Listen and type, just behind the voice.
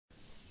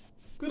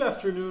Good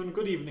afternoon,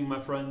 good evening, my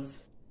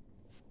friends.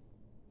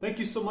 Thank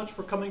you so much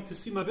for coming to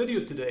see my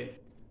video today.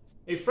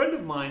 A friend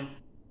of mine,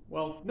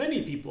 well,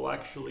 many people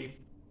actually,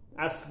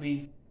 asked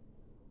me,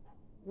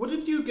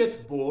 wouldn't you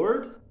get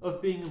bored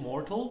of being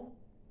immortal?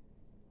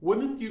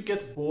 Wouldn't you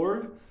get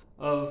bored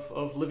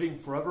of living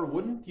forever?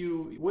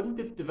 Wouldn't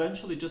it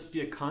eventually just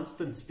be a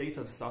constant state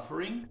of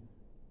suffering,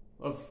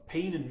 of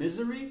pain and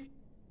misery?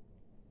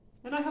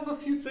 And I have a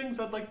few things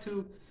I'd like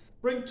to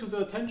bring to the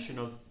attention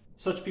of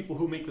such people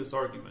who make this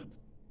argument.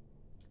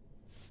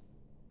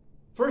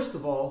 First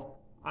of all,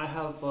 I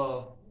have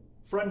a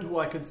friend who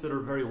I consider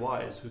very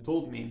wise who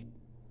told me,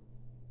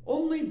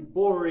 only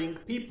boring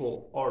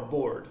people are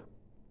bored.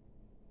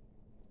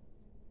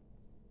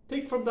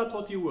 Take from that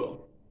what you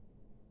will.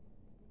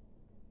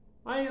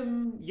 I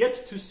am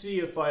yet to see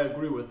if I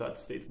agree with that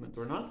statement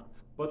or not,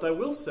 but I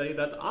will say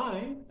that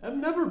I am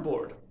never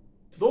bored.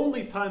 The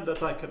only time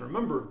that I can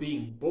remember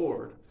being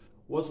bored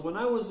was when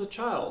I was a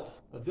child,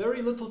 a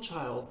very little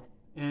child,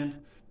 and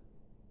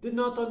did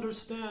not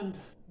understand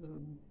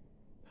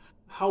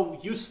how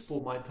useful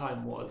my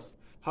time was,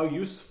 how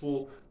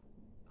useful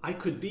I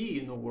could be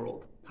in the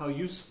world, how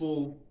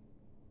useful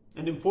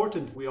and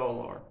important we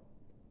all are,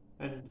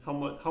 and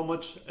how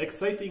much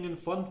exciting and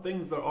fun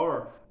things there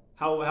are,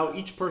 how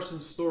each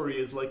person's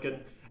story is like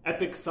an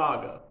epic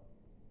saga.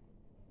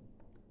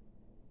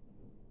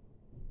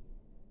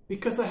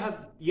 Because I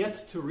have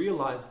yet to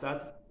realize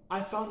that,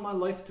 I found my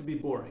life to be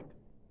boring.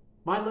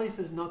 My life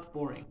is not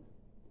boring.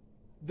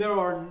 There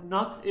are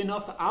not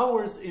enough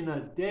hours in a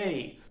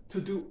day to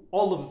do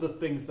all of the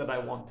things that I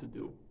want to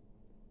do.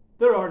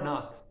 There are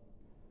not.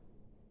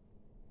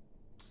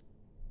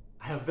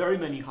 I have very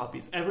many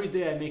hobbies. Every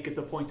day I make it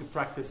a point to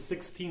practice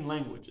 16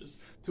 languages,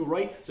 to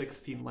write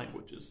 16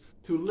 languages,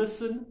 to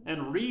listen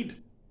and read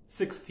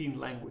 16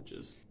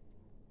 languages.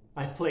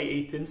 I play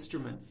 8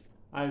 instruments.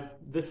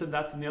 This and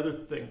that and the other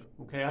thing.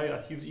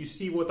 Okay, you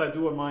see what I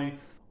do on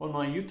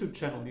my YouTube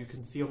channel. You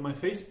can see on my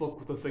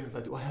Facebook the things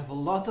I do. I have a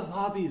lot of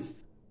hobbies.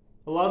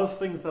 A lot of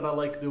things that I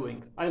like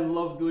doing. I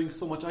love doing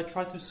so much. I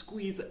try to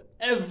squeeze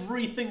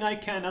everything I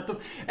can out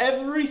of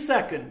every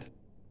second.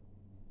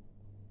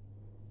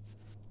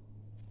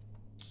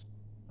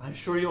 I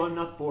assure you I'm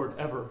not bored,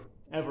 ever,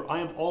 ever. I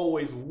am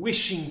always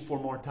wishing for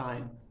more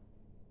time.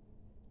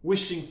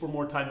 Wishing for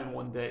more time in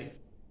one day.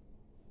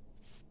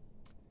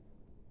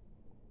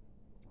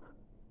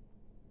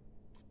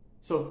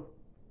 So,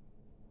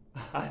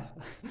 I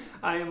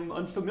am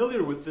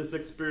unfamiliar with this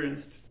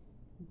experience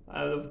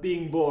of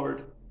being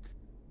bored.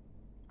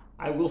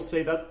 I will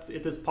say that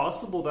it is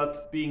possible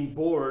that being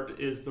bored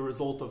is the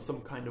result of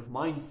some kind of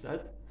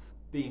mindset.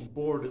 Being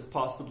bored is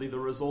possibly the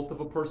result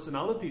of a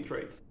personality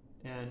trait.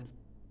 And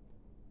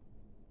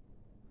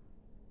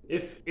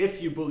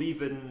if you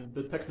believe in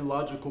the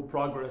technological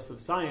progress of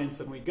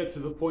science and we get to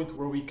the point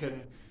where we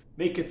can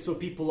make it so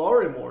people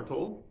are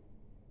immortal,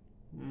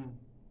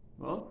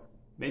 well,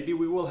 maybe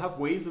we will have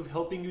ways of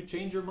helping you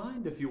change your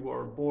mind if you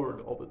are bored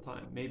all the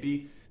time.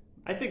 Maybe,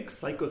 I think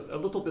a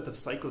little bit of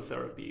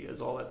psychotherapy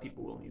is all that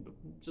people will need.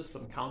 Just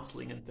some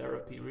counseling and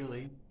therapy,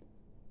 really.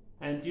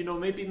 And, you know,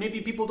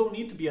 maybe people don't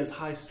need to be as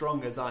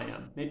high-strung as I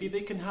am. Maybe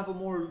they can have a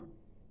more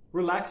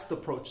relaxed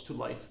approach to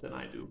life than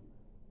I do.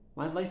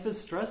 My life is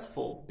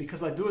stressful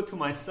because I do it to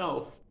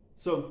myself.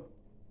 So,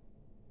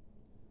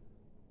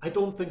 I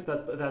don't think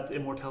that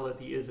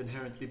immortality is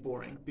inherently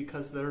boring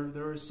because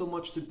there is so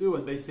much to do.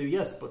 And they say,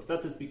 yes, but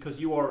that is because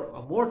you are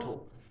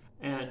immortal.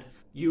 And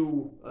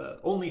you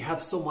only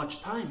have so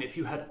much time. If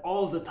you had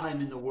all the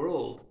time in the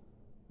world,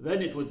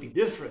 then it would be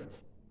different.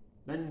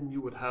 Then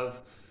you would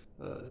have,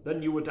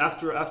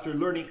 after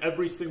learning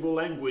every single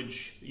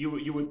language,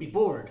 you would be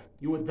bored.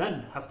 You would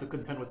then have to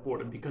contend with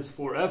boredom because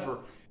forever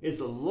is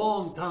a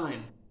long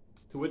time.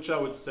 To which I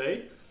would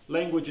say,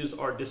 languages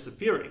are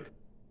disappearing.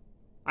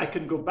 I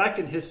can go back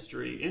in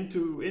history,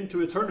 into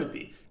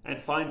eternity,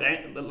 and find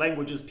the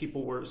languages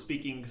people were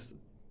speaking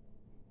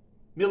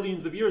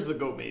millions of years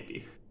ago,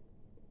 maybe.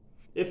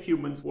 If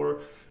humans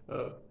were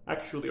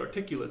actually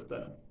articulate,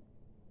 then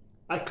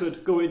I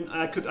could go in.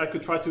 I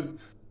could try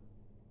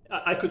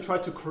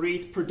to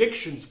create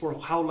predictions for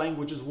how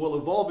languages will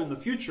evolve in the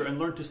future and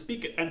learn to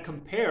speak it and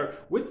compare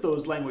with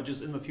those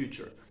languages in the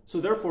future.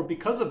 So therefore,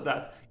 because of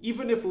that,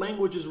 even if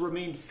languages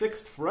remained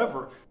fixed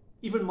forever,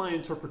 even my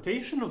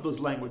interpretation of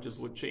those languages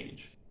would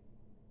change.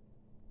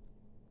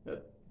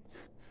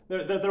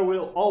 There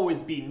will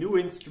always be new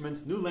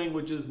instruments, new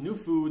languages, new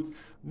foods,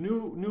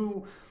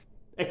 new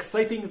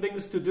exciting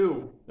things to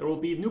do. There will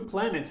be new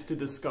planets to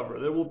discover.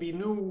 There will be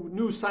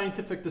new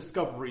scientific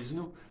discoveries.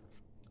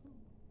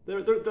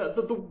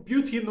 The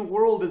beauty in the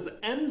world is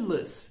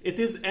endless. It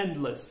is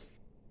endless.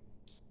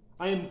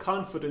 I am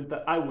confident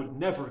that I would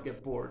never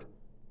get bored.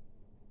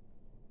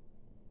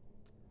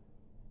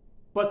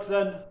 But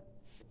then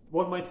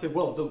one might say,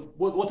 well,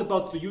 what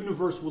about the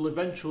universe will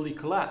eventually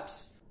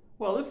collapse?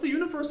 Well, if the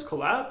universe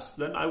collapsed,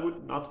 then I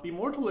would not be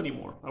mortal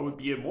anymore. I would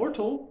be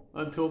immortal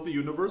until the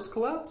universe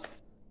collapsed.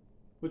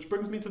 Which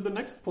brings me to the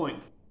next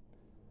point.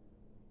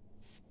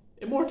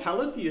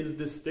 Immortality is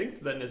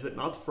distinct, then, is it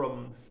not,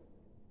 from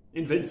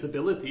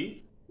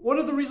invincibility. One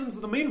of the reasons,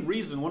 the main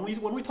reason,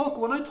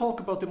 when I talk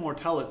about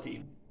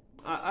immortality,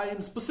 I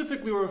am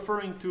specifically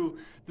referring to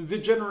the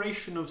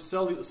degeneration of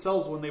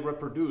cells when they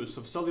reproduce,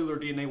 of cellular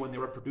DNA when they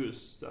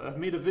reproduce. I've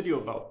made a video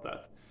about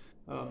that.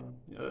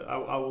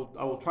 I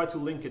will try to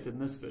link it in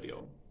this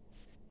video.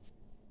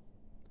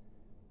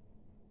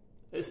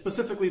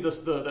 Specifically,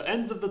 the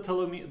ends of the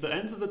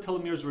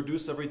telomeres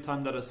reduce every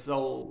time that a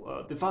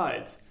cell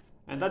divides,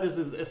 and that is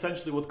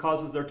essentially what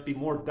causes there to be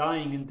more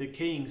dying and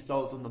decaying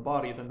cells in the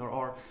body than there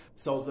are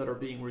cells that are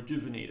being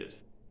rejuvenated,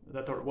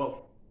 that are,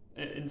 well,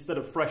 instead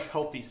of fresh,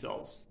 healthy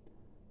cells.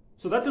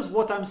 So that is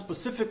what I'm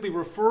specifically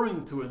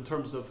referring to in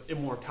terms of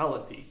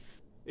immortality.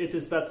 It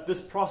is that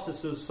this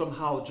process is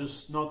somehow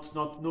just no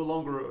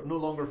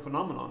longer a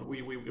phenomenon.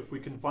 If we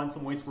can find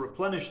some way to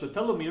replenish the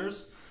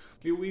telomeres,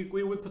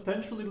 we would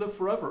potentially live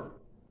forever.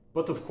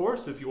 But of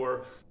course, if you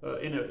are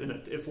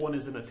if one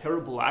is in a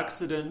terrible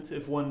accident,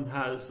 if one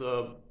has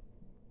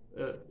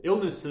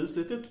illnesses,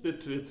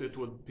 it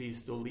would be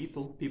still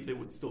lethal. People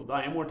would still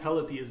die.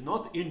 Immortality is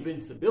not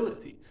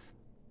invincibility.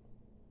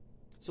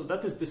 So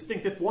that is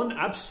distinct. If one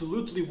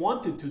absolutely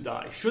wanted to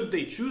die, should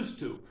they choose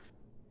to,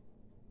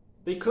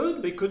 they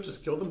could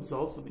just kill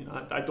themselves. I mean,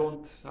 I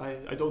don't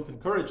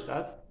encourage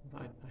that.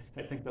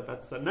 I think that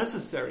that's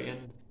necessary,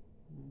 and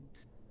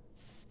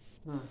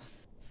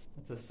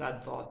that's a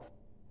sad thought.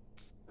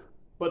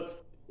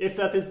 But if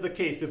that is the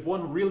case, if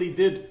one really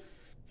did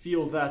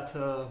feel that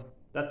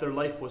that their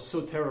life was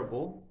so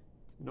terrible,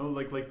 you know,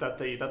 like that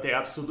they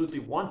absolutely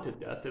wanted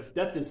death. If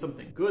death is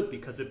something good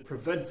because it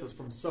prevents us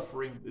from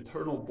suffering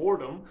eternal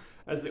boredom,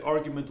 as the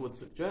argument would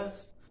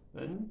suggest,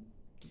 then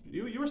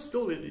you're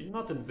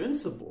not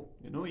invincible.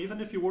 You know,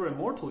 even if you were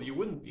immortal, you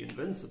wouldn't be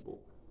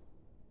invincible.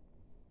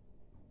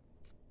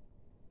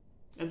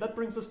 And that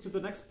brings us to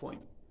the next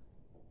point.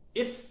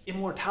 If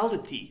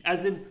immortality,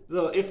 as in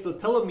if the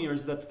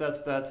telomeres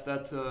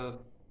that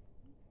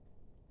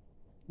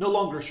no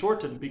longer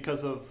shortened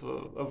because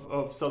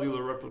of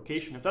cellular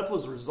replication, if that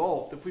was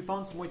resolved, if we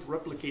found some way to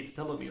replicate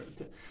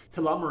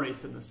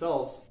telomerase in the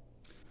cells,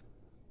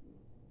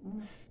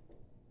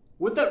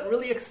 would that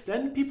really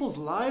extend people's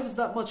lives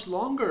that much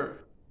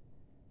longer?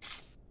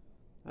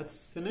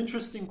 That's an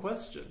interesting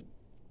question.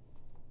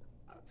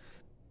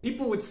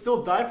 People would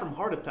still die from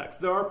heart attacks.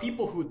 There are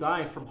people who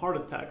die from heart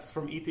attacks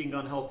from eating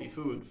unhealthy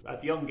food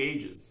at young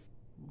ages.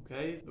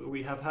 Okay,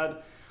 we have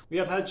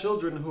had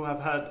children who have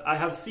had. I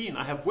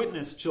have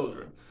witnessed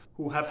children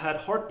who have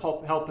had heart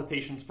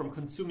palpitations from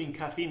consuming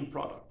caffeine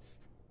products.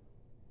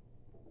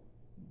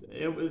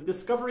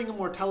 Discovering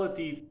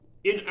immortality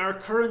in our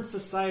current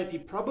society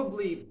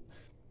probably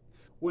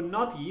would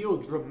not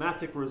yield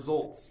dramatic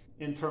results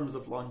in terms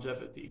of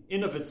longevity.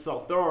 In of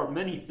itself, there are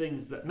many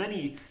things that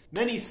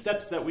many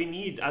steps that we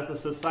need as a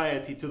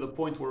society to the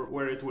point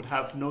where it would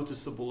have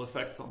noticeable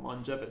effects on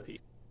longevity.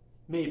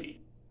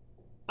 Maybe.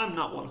 I'm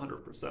not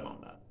 100% on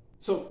that.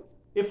 So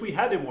if we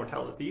had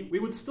immortality, we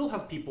would still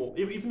have people,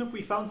 even if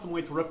we found some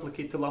way to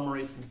replicate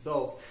telomerase in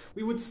cells,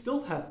 we would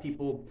still have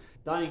people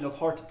dying of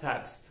heart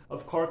attacks,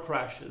 of car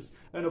crashes,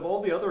 and of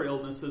all the other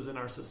illnesses in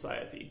our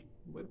society.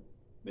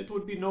 There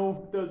would be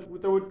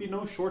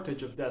no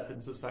shortage of death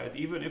in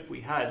society, even if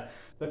we had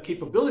the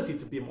capability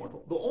to be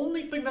immortal. The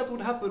only thing that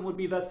would happen would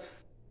be that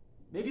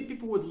maybe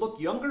people would look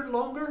younger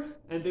longer,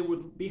 and they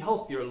would be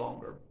healthier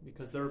longer,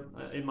 because they're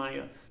in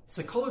my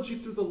Psychology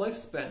Through the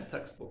Lifespan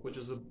textbook, which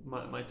is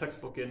my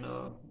textbook in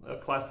a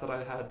class that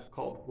I had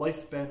called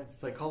Lifespan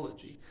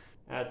Psychology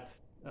at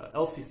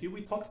LCC.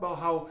 We talked about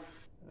how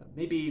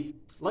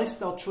maybe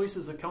lifestyle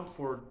choices account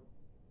for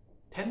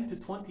 10 to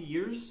 20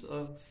 years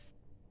of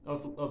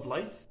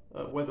life,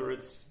 whether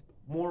it's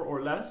more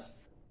or less.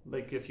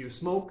 Like if you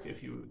smoke,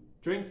 if you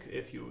drink,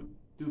 if you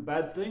do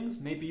bad things,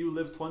 maybe you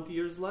live 20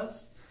 years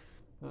less.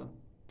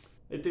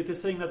 It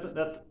is saying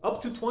that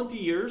up to 20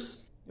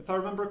 years, if I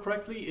remember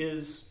correctly,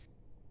 is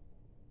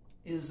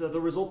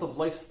the result of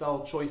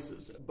lifestyle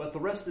choices, but the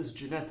rest is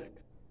genetic.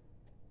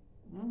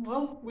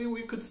 Well,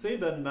 we could say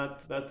then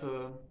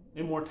that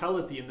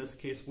immortality in this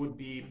case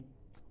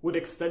would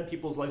extend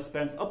people's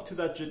lifespans up to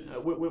that,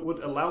 would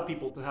allow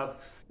people to have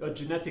a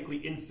genetically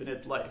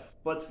infinite life.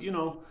 But, you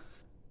know,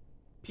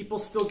 people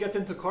still get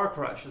into car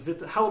crashes.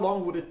 How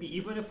long would it be,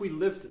 even if we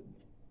lived,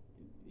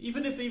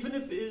 even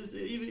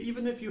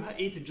if you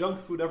ate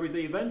junk food every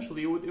day,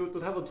 eventually it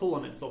would have a toll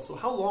on itself. So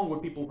how long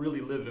would people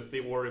really live if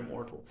they were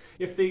immortal?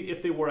 If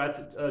they were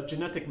at a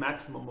genetic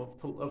maximum of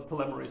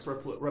telomerase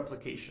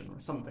replication or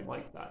something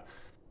like that?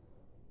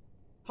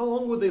 How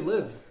long would they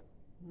live?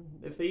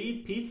 If they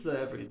eat pizza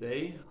every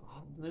day,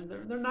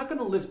 they're not going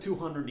to live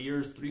 200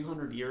 years,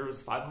 300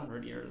 years,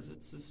 500 years.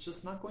 It's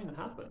just not going to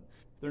happen.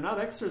 If they're not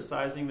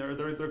exercising, they're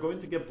going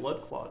to get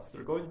blood clots.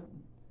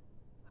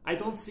 I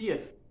don't see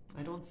it.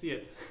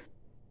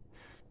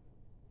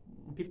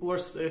 People are.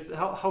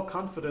 How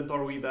confident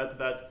are we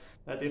that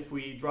if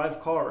we drive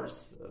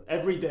cars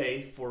every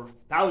day for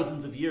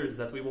thousands of years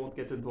that we won't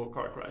get into a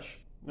car crash?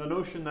 The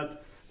notion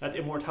that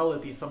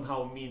immortality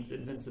somehow means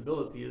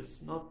invincibility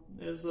is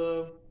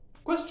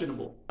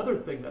questionable. Another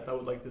thing that I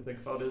would like to think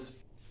about is,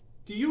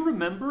 Do you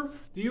remember?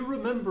 Do you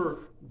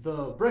remember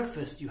the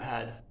breakfast you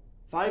had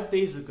 5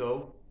 days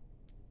ago?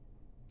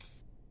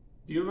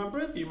 Do you remember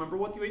it? Do you remember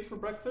what you ate for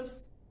breakfast?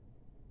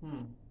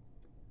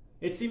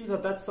 It seems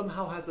that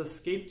somehow has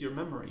escaped your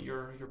memory,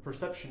 your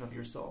perception of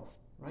yourself,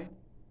 right?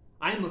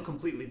 I'm a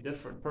completely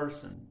different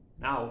person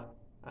now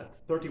at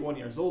 31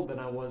 years old than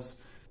I was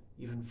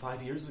even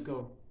 5 years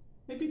ago,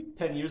 maybe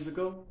 10 years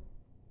ago.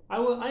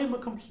 I am a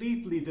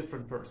completely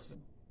different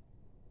person.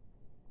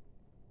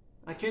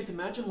 I can't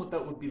imagine what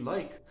that would be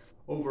like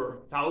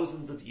over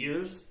thousands of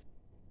years.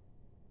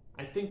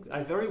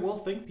 I very well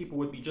think people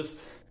would be just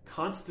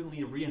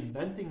constantly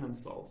reinventing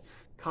themselves,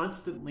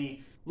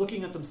 constantly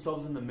looking at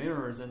themselves in the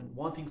mirrors and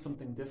wanting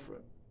something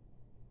different.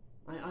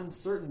 I'm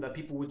certain that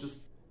people would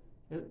just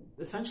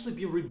essentially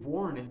be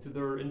reborn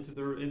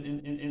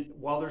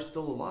while they're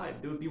still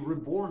alive. They would be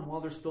reborn while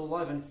they're still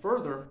alive. And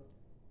further,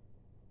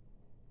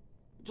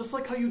 just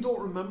like how you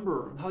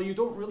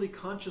don't really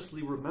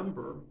consciously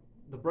remember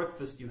the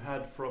breakfast you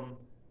had from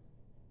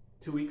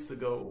 2 weeks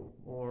ago,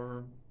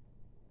 or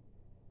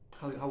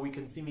how we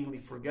can seemingly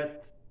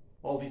forget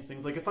all these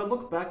things. Like if I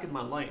look back at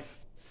my life,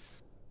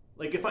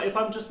 like if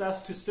I'm just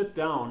asked to sit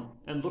down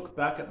and look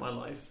back at my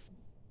life,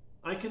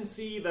 I can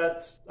see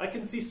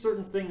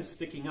certain things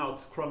sticking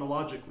out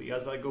chronologically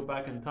as I go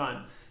back in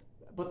time.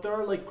 But there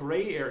are like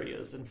gray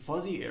areas and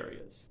fuzzy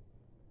areas.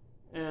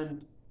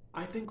 And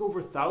I think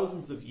over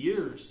thousands of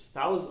years,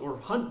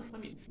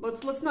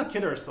 let's not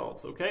kid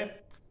ourselves, okay?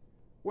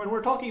 When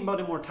we're talking about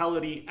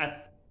immortality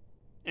at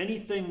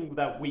anything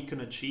that we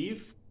can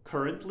achieve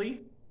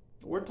currently,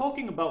 we're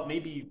talking about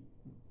maybe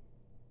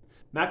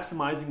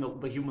maximizing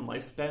the human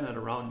lifespan at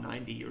around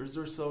 90 years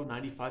or so,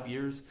 95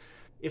 years.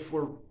 If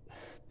we're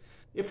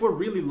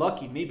really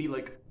lucky, maybe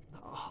like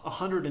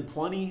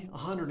 120,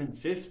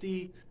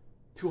 150,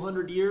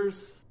 200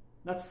 years.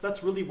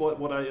 That's really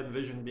what I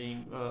envision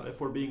being, if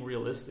we're being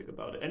realistic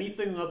about it.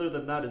 Anything other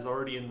than that is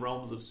already in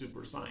realms of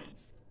super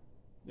science.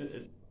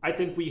 I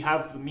think we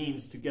have the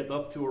means to get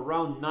up to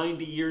around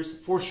 90 years,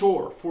 for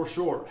sure,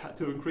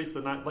 to increase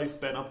the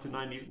lifespan up to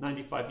 90,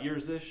 95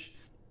 years-ish.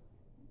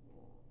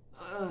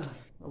 A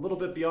little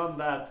bit beyond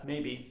that,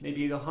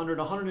 maybe 100,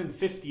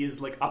 150 is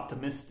like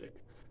optimistic.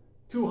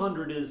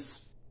 200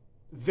 is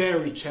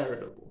very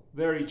charitable,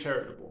 very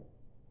charitable.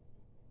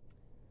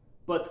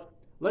 But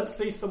let's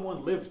say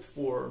someone lived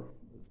for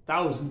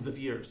thousands of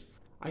years.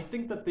 I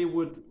think that they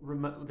would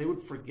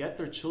forget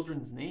their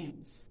children's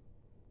names.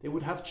 They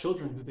would have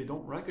children who they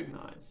don't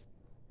recognize.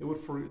 They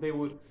would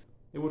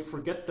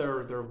forget their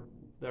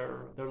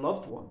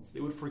loved ones.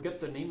 They would forget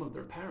the name of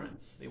their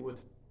parents. They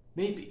would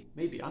maybe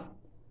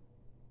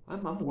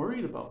I'm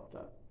worried about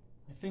that.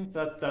 I think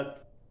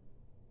that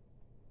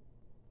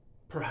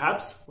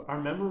perhaps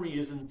our memory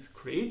isn't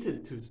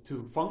created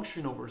to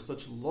function over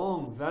such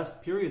long,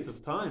 vast periods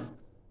of time.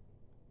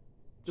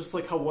 Just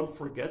like how one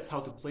forgets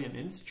how to play an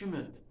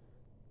instrument,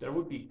 there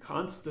would be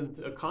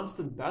a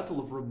constant battle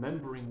of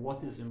remembering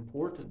what is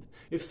important.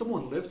 If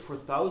someone lived for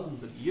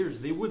thousands of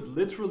years, they would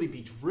literally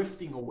be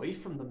drifting away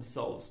from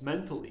themselves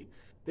mentally.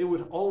 They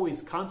would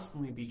always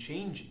constantly be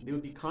changing. They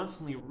would be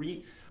constantly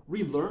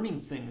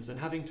relearning things and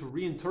having to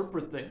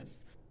reinterpret things.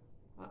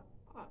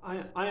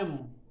 I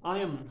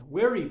am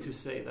wary to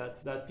say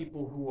that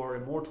people who are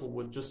immortal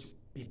would just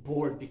be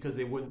bored because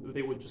they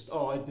would just,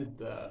 I did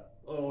that.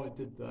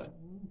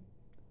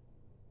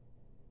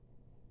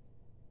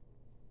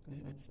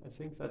 I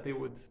think that they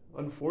would,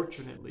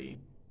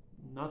 unfortunately,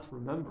 not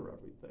remember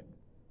everything.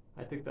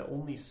 I think that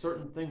only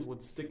certain things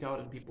would stick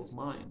out in people's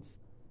minds.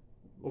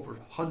 Over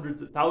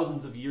hundreds of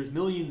thousands of years,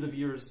 millions of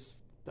years,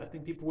 I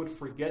think people would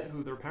forget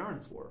who their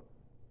parents were.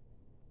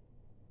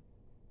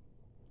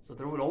 So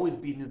there would always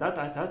be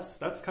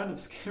that's kind of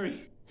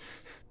scary.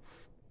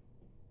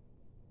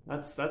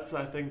 that's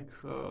I think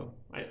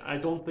I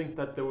don't think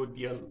that there would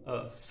be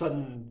a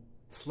sudden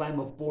slam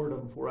of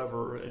boredom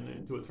forever and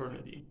into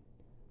eternity.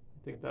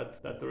 I think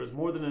that there is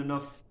more than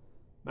enough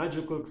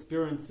magical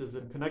experiences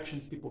and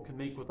connections people can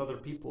make with other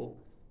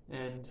people,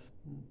 and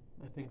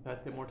I think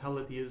that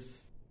immortality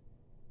is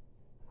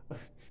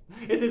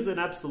it is an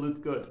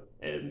absolute good,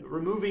 and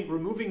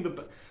removing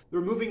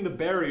the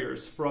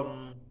barriers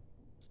from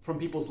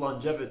people's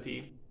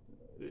longevity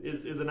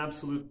is an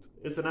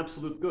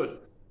absolute good.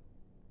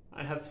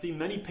 I have seen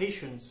many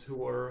patients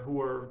who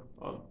are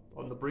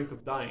on the brink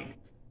of dying,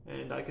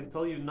 and I can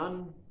tell you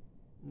none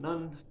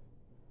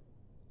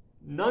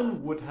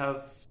would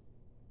have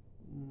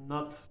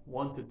not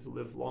wanted to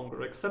live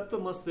longer, except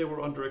unless they were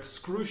under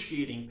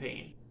excruciating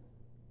pain.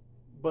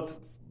 But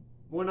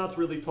we're not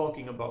really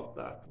talking about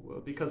that,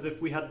 because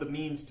if we had the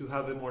means to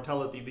have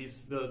immortality,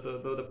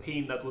 the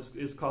pain that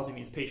is causing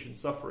these patients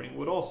suffering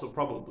would also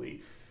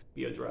probably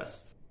be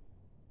addressed.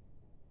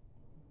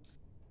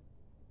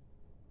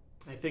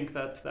 I think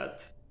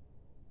that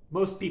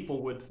most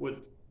people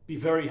would be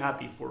very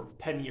happy for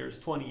 10 years,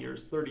 20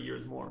 years, 30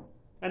 years more.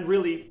 And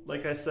really,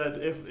 like I said,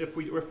 if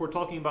we're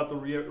talking about the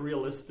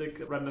realistic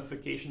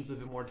ramifications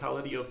of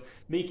immortality, of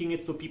making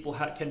it so people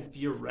can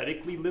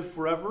theoretically live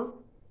forever,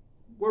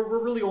 we're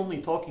really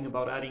only talking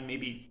about adding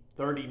maybe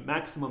 30,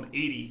 maximum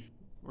 80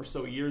 or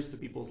so years to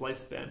people's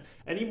lifespan.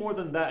 Any more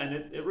than that, and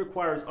it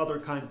requires other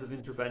kinds of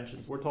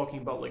interventions. We're talking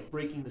about like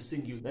breaking the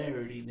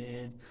singularity,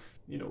 man.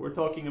 You know, we're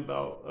talking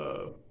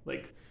about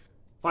like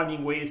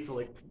finding ways to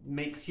like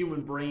make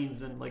human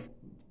brains and like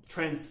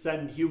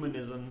transcend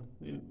humanism.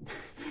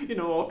 You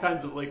know, all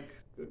kinds of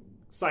like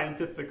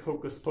scientific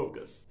hocus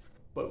pocus.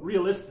 But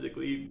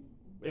realistically,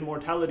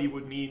 immortality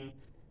would mean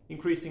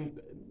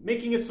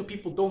making it so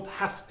people don't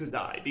have to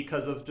die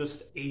because of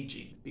just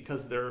aging,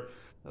 because their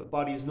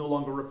body is no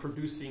longer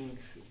reproducing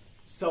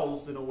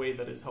cells in a way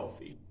that is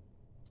healthy.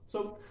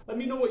 So let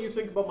me know what you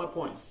think about my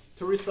points.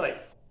 To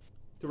recite,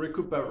 to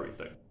recoup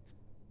everything.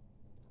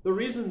 The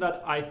reason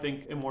that I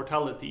think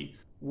immortality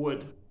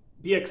would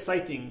be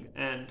exciting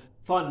and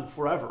fun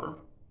forever,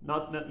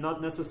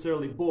 not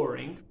necessarily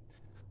boring,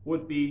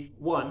 would be,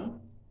 one,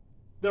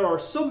 there are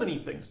so many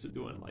things to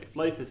do in life.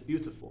 Life is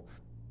beautiful.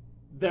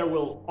 There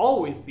will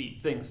always be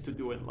things to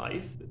do in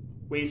life,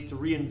 ways to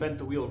reinvent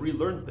the wheel,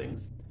 relearn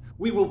things.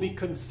 We will be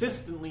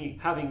consistently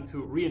having to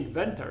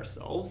reinvent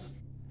ourselves.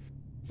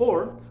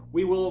 4,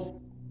 we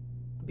will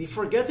be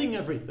forgetting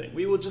everything.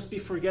 We will just be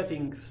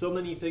forgetting so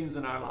many things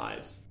in our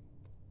lives.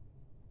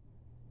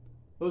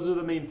 Those are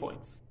the main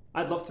points.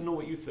 I'd love to know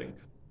what you think.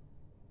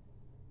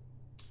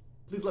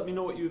 Please let me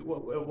know what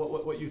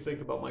you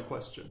think about my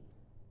question.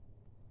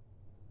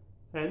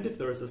 And if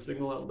there is a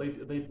single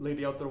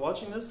lady out there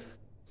watching this,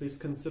 please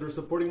consider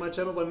supporting my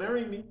channel by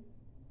marrying me.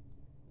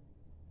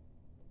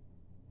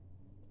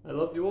 I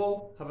love you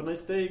all. Have a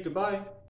nice day. Goodbye.